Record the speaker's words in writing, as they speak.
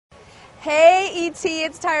Hey E.T.,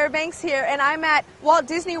 it's Tyra Banks here, and I'm at Walt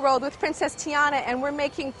Disney World with Princess Tiana, and we're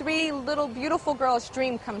making three little beautiful girls'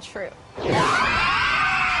 dream come true. A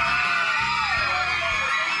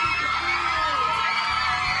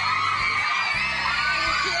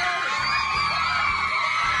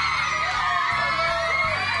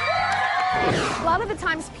lot of the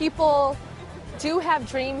times people do have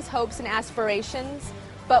dreams, hopes, and aspirations,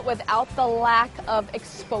 but without the lack of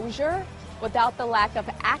exposure, without the lack of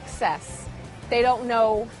access, they don't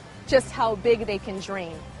know just how big they can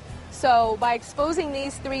dream. So by exposing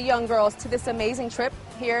these three young girls to this amazing trip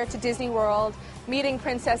here to Disney World, meeting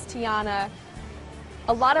Princess Tiana,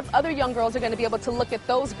 a lot of other young girls are going to be able to look at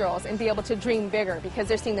those girls and be able to dream bigger because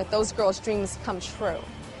they're seeing that those girls' dreams come true.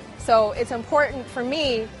 So it's important for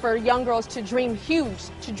me, for young girls to dream huge,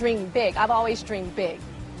 to dream big. I've always dreamed big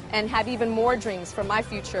and have even more dreams for my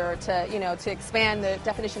future to expand the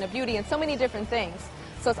definition of beauty and so many different things.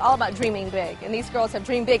 So it's all about dreaming big. And these girls have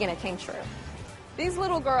dreamed big and it came true. These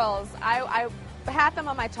little girls, I had them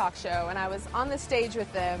on my talk show and I was on the stage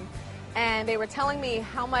with them and they were telling me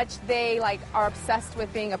how much they are obsessed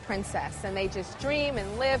with being a princess and they just dream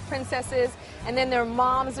and live princesses, and then their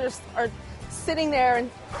moms are sitting there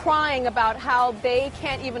and crying about how they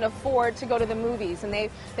can't even afford to go to the movies, and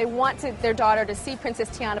they want their daughter to see Princess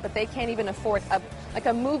Tiana, but they can't even afford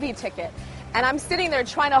a movie ticket. And I'm sitting there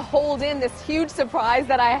trying to hold in this huge surprise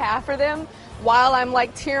that I have for them while I'm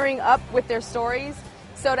tearing up with their stories.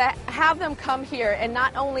 So to have them come here and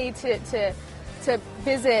not only to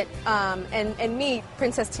visit and meet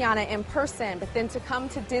Princess Tiana in person, but then to come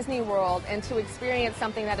to Disney World and to experience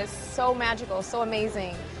something that is so magical, so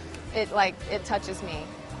amazing, it touches me.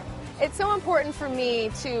 It's so important for me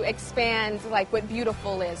to expand what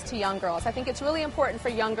beautiful is to young girls. I think it's really important for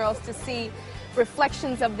young girls to see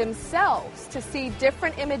reflections of themselves, to see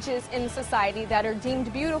different images in society that are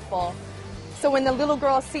deemed beautiful. So when the little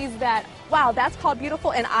girl sees that, wow, that's called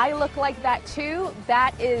beautiful and I look like that too,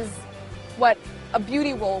 that is what a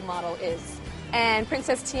beauty role model is. And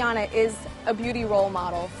Princess Tiana is a beauty role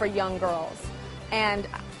model for young girls. And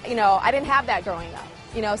I didn't have that growing up.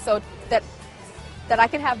 So that I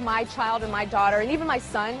can have my child and my daughter and even my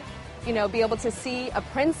son, be able to see a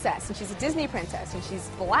princess, and she's a Disney princess, and she's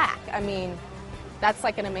black. I mean, that's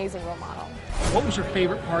an amazing role model. What was your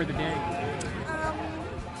favorite part of the day?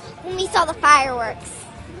 When we saw the fireworks.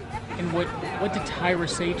 And what did Tyra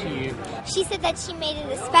say to you? She said that she made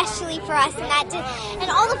it especially for us,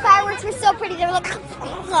 and all the fireworks were so pretty. They were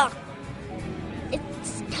look.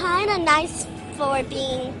 It's kind of nice for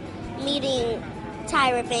meeting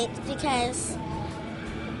Tyra Banks, because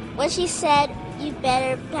when she said, you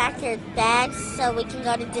better pack your bags so we can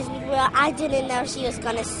go to Disney World, I didn't know she was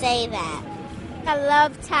going to say that. I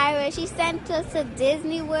love Tyra. She sent us to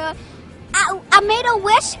Disney World. I made a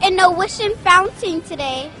wish in the wishing fountain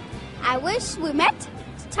today. I wish we met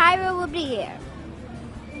Tyra would be here.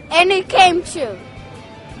 And it came true.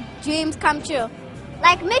 Dreams come true.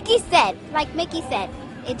 Like Mickey said,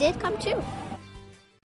 it did come true.